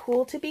that's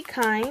Cool to be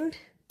kind.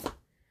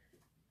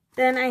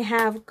 Then I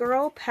have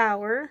Girl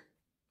Power.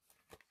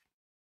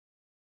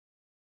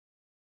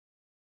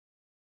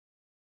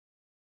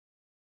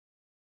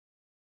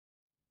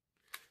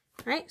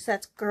 Alright, so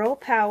that's Girl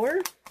Power.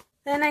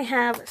 Then I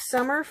have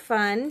Summer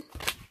Fun.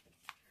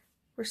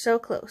 We're so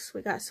close.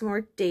 We got some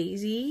more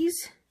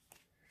daisies.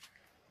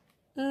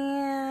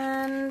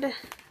 And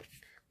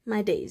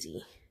my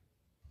daisy.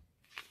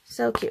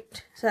 So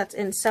cute. So that's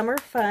in Summer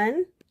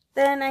Fun.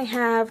 Then I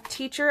have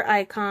Teacher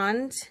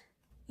Icons.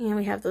 And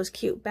we have those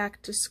cute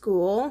Back to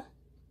School.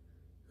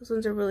 Those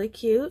ones are really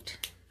cute.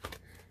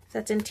 So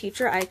that's in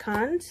Teacher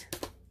Icons.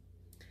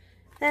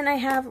 Then I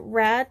have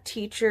Rad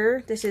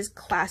Teacher. This is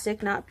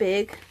classic, not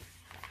big.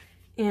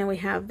 And we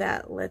have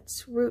that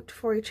Let's Root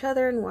for Each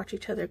Other and Watch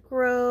Each Other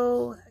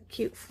Grow.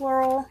 Cute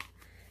floral.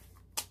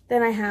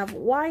 Then I have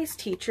Wise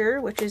Teacher,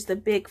 which is the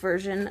big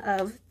version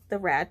of the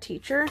Rad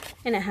Teacher.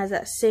 And it has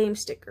that same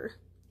sticker,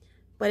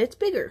 but it's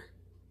bigger.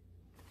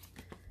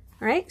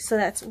 Alright, so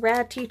that's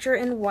Rad Teacher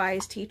and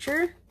Wise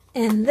Teacher.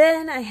 And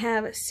then I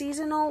have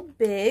Seasonal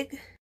Big.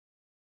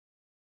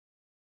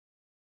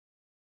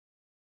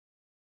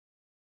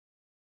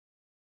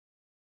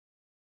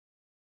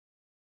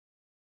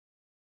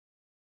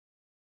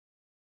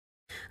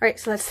 Alright,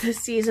 so that's the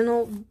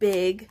Seasonal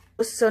Big.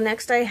 So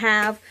next I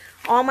have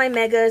all my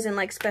megas and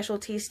like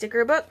specialty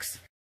sticker books.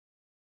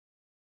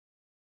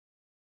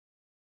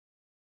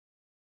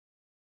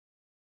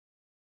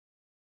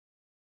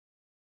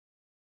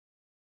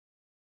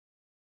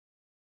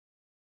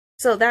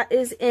 So that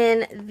is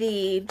in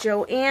the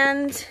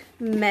Joann's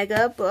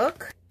Mega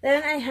book.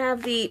 Then I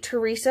have the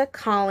Teresa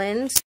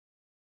Collins.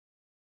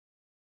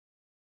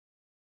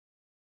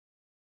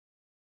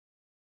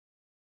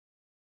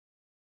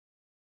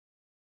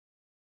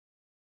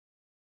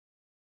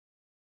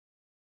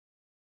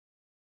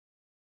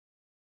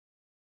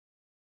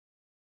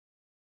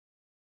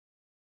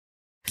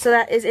 So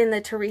that is in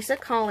the Teresa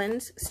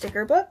Collins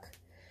sticker book.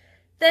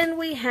 Then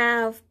we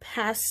have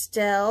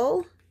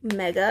Pastel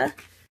Mega.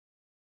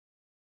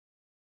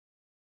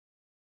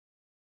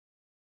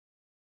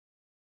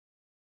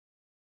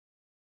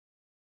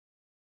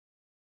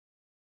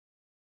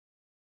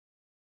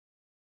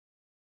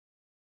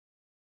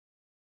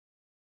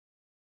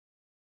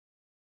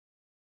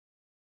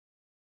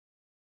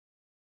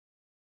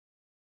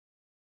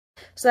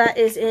 So that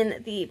is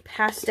in the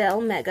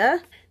Pastel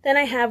Mega. Then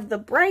I have the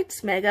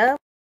Brights Mega.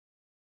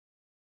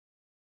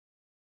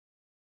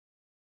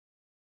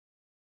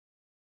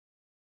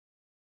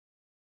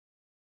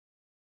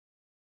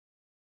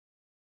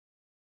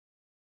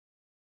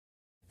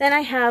 Then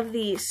I have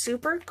the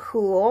Super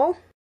Cool.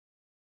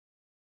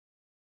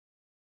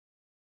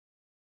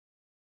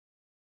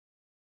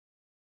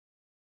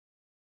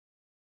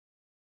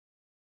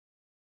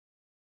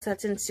 So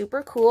that's in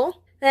Super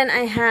Cool. Then I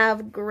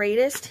have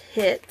Greatest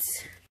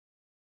Hits.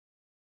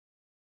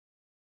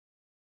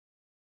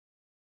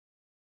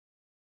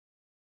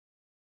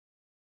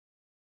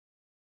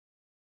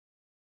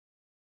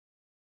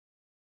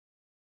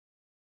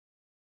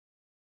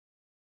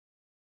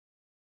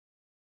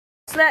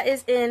 So that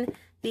is in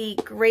the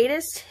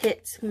Greatest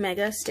Hits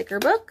Mega sticker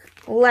book.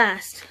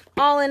 Last,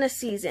 All in a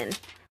Season.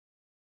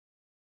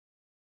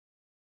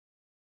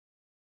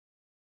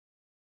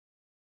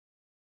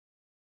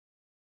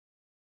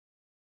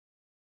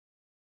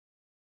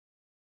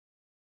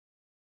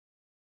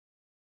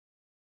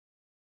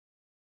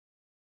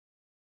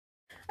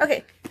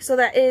 Okay, so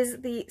that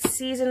is the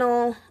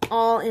seasonal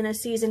All in a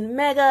Season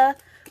Mega.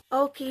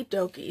 Okie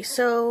dokie,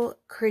 so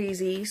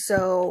crazy.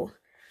 So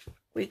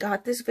we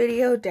got this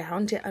video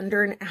down to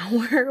under an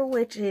hour,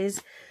 which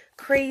is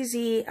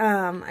crazy.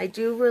 I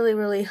do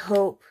really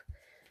hope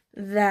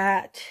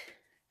that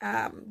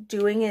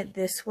doing it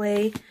this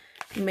way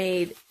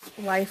made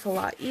life a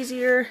lot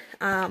easier.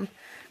 I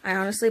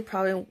honestly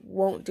probably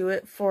won't do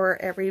it for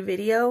every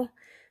video.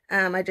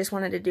 I just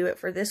wanted to do it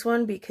for this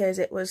one because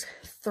it was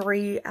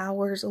 3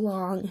 hours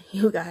long,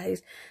 you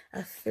guys. A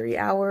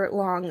 3-hour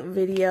long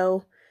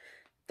video.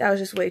 That was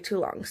just way too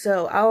long.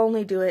 So I'll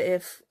only do it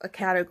if a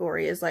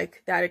category is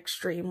like that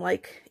extreme.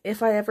 Like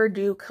if I ever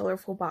do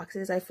colorful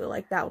boxes, I feel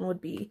like that one would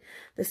be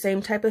the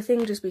same type of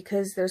thing, just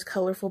because there's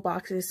colorful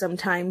boxes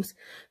sometimes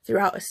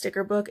throughout a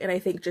sticker book. And I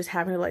think just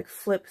having to like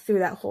flip through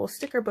that whole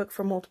sticker book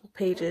for multiple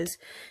pages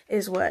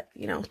is what,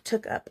 you know,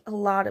 took up a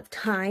lot of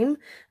time.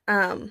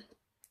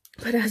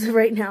 But as of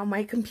right now,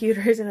 my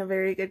computer isn't a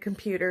very good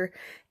computer,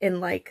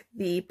 and like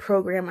the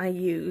program I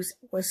use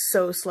was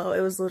so slow. It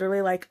was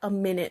literally like a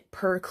minute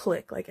per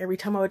click. Like every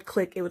time I would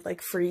click, it would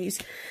like freeze.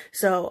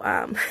 So,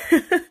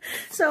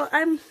 so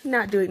I'm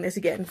not doing this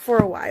again for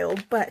a while,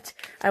 but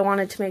I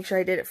wanted to make sure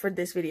I did it for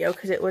this video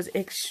because it was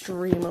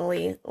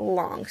extremely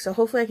long. So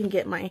hopefully I can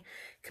get my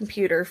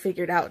computer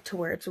figured out to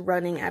where it's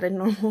running at a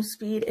normal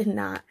speed and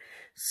not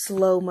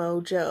slow-mo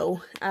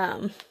Joe,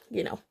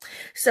 you know.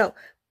 So,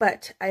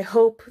 but I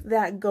hope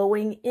that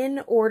going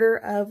in order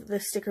of the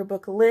sticker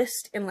book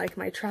list and like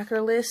my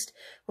tracker list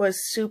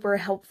was super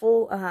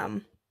helpful.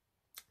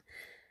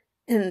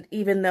 And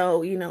even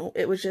though, you know,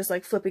 it was just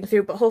like flipping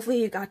through, but hopefully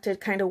you got to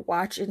kind of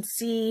watch and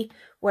see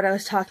what I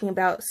was talking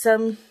about.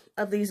 Some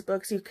of these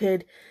books you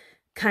could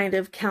kind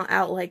of count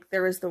out, like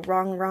there was the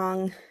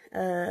wrong,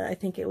 I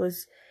think it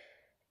was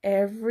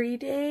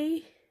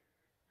Everyday.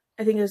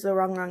 I think it was the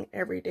wrong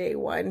everyday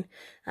one.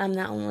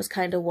 That one was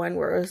kind of one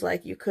where it was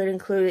like you could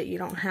include it, you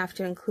don't have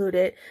to include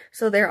it.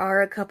 So there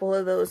are a couple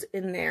of those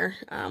in there.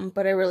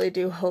 But I really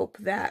do hope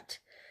that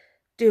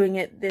doing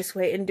it this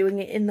way and doing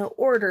it in the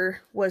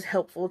order was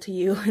helpful to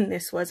you, and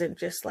this wasn't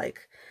just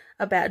like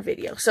a bad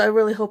video. So I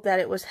really hope that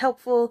it was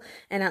helpful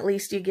and at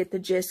least you get the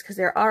gist, because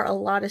there are a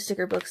lot of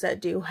sticker books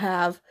that do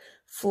have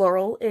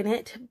floral in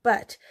it.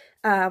 But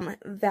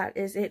that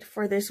is it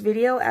for this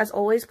video. As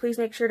always, please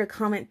make sure to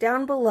comment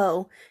down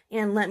below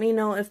and let me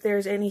know if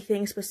there's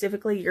anything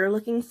specifically you're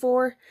looking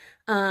for,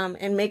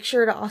 and make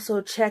sure to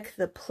also check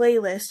the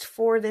playlist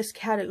for this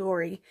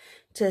category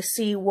to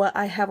see what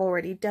I have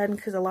already done,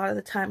 because a lot of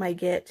the time I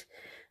get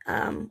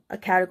a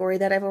category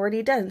that I've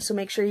already done. So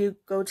make sure you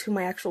go to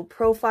my actual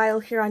profile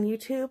here on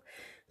YouTube,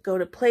 go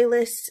to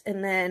playlists,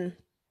 and then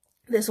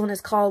this one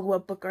is called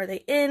What Book Are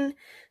They In?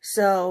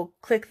 So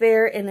click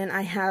there, and then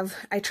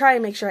I try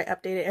and make sure I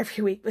update it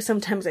every week, but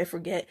sometimes I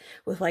forget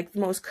with like the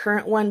most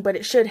current one, but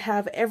it should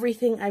have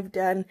everything I've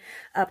done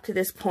up to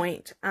this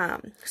point.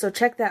 So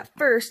check that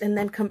first and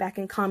then come back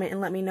and comment and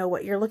let me know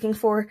what you're looking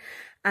for.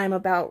 I'm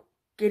about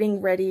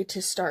getting ready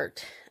to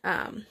start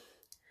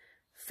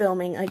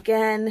filming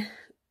again.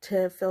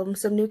 to film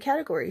some new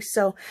categories.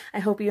 So I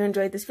hope you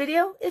enjoyed this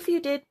video. If you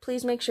did,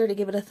 please make sure to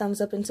give it a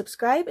thumbs up and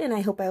subscribe, and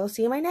I hope I will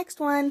see you in my next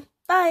one.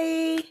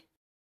 Bye!